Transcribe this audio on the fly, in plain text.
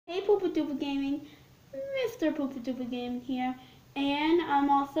everybody, Poopa Doopa Gaming, Mr. Poopa Doopa Gaming here, and I'm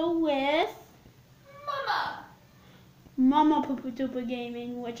also with Mama Poopa Doopa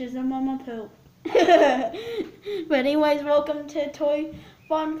Gaming, which is a mama poop. But anyways, welcome to Toy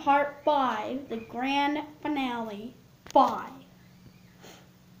Fun Part 5, the grand finale. 5.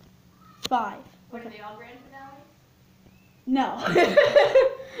 What, are they all grand finales? No.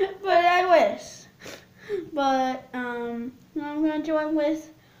 But I wish. But I'm gonna join with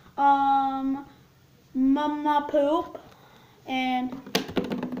Mama Poop, and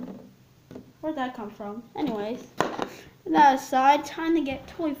where'd that come from? Anyways, that aside, time to get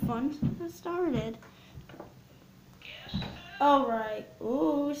Toy Fun started. Alright.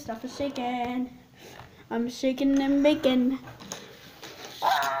 Ooh, stuff is shaking. I'm shaking and baking.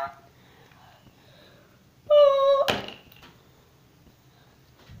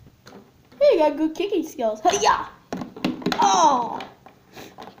 Hey, you got good kicking skills. Hey-ya! Oh!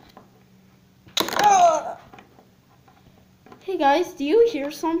 Hey guys, do you hear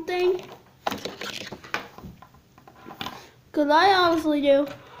something? Cause I obviously do.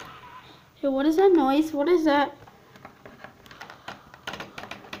 Hey, what is that noise? What is that?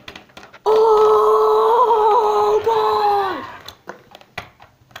 Oh God!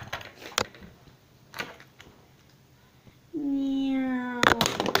 Meow.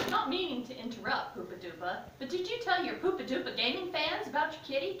 Not meaning to interrupt, Poopa Doopa, but did you tell your Poopa Doopa Gaming fans about your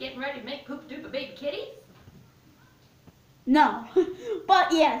kitty getting ready to make Poopa Doopa baby kitties? No,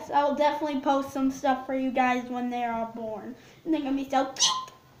 but yes, I will definitely post some stuff for you guys when they are born. And they're gonna be so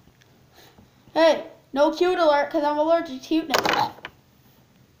cute. Hey, no cute alert, because I'm allergic to cuteness.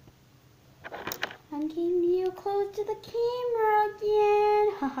 I'm getting you close to the camera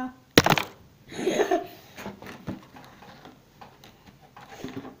again. Haha.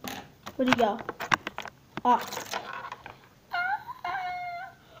 Where'd he go? Ah.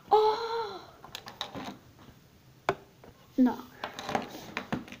 Oh. No.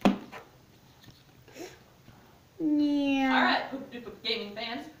 Yeah. Alright, Poopa Doopa Gaming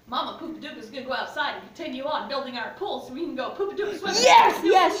fans, Mama Poopa Doopa's gonna go outside and continue on building our pool so we can go Poopa Doopa swimming.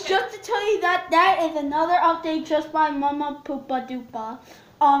 Yes, just to tell you that is another update just by Mama Poopa Doopa.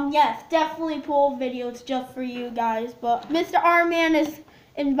 Yes, definitely pool videos just for you guys, but Mr. R-Man is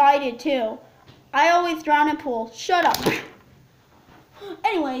invited too. I always drown in pools. Shut up.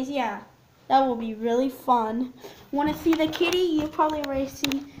 Anyways, yeah, that will be really fun. Want to see the kitty? You probably already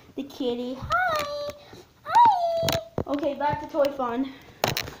see the kitty. Hi. Okay, back to Toy Fun.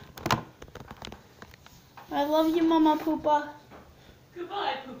 I love you, Mama Poopa.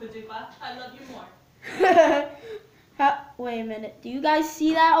 Goodbye, Poopa Doopa. I love you more. Wait a minute. Do you guys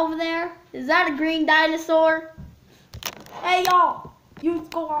see that over there? Is that a green dinosaur? Hey, y'all. You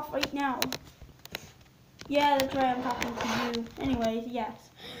go off right now. Yeah, that's right. I'm talking to you. Anyways, yes.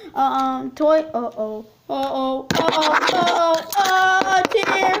 Toy.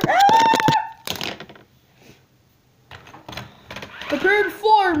 Dear. Prepare to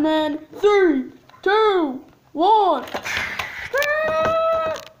fire, man. 3, 2, 1.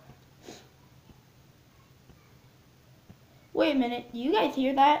 Wait a minute. Do you guys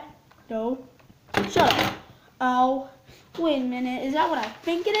hear that? No. Shut up. Oh. Wait a minute. Is that what I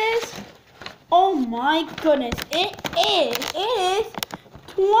think it is? Oh my goodness. It is. It is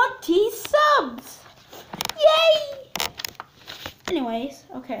 20 subs. Yay! Anyways.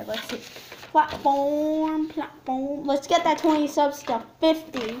 Okay, let's see. Platform. Let's get that 20 subs to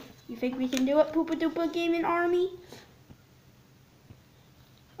 50. You think we can do it, Poopa Doopa Gaming Army?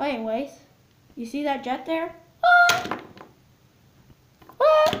 Anyways, you see that jet there? Ah!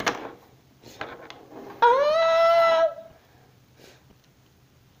 Ah! Ah!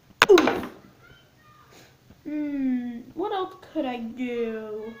 What else could I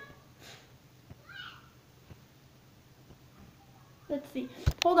do? Let's see.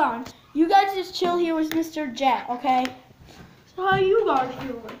 Hold on. You guys just chill here with Mr. Jet, okay? So how you guys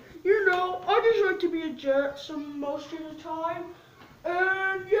doing? You know, I just like to be a jet most of the time.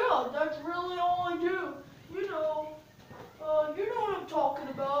 And yeah, that's really all I do. You know what I'm talking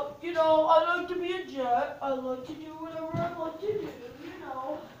about. You know, I like to be a jet. I like to do whatever I like to do. You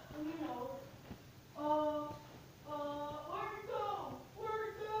know. Where'd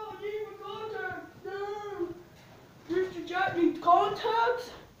it go? I need my contact. No. Mr. Jet needs contacts?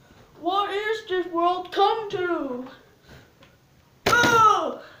 What is this world come to?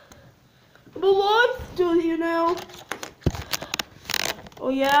 Oh! I'm alive still, you know. Oh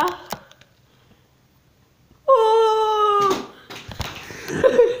yeah? Oh!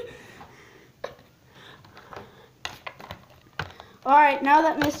 Alright, now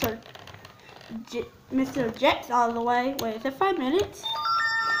that Mr. Jet's out of the way. Wait, is it 5 minutes?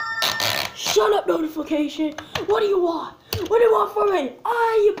 Shut up, notification. What do you want? What do you want from me?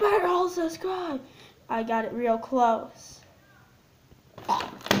 You better all subscribe. I got it real close.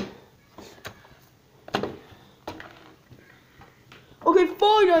 Okay,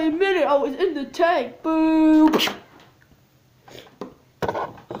 fine, I admit it. I was in the tank. Boom.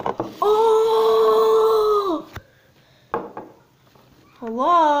 Oh!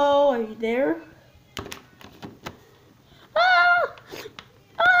 Hello, are you there? Ah!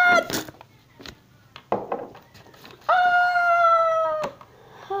 Ah!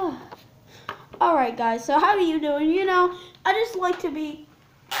 Ah! Alright guys, so how are you doing? You know, I just like to be...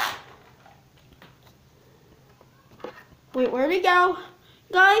 Wait, where'd he go?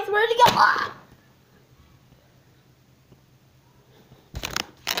 Guys, where'd he go? Ah!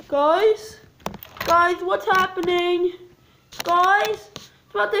 Guys, what's happening? Guys, it's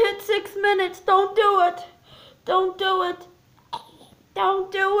about to hit 6 minutes. Don't do it. Don't do it.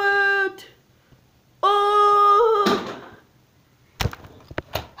 Don't do it. Oh!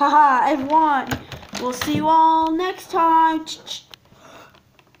 Haha, I won. We'll see you all next time.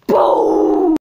 Boom!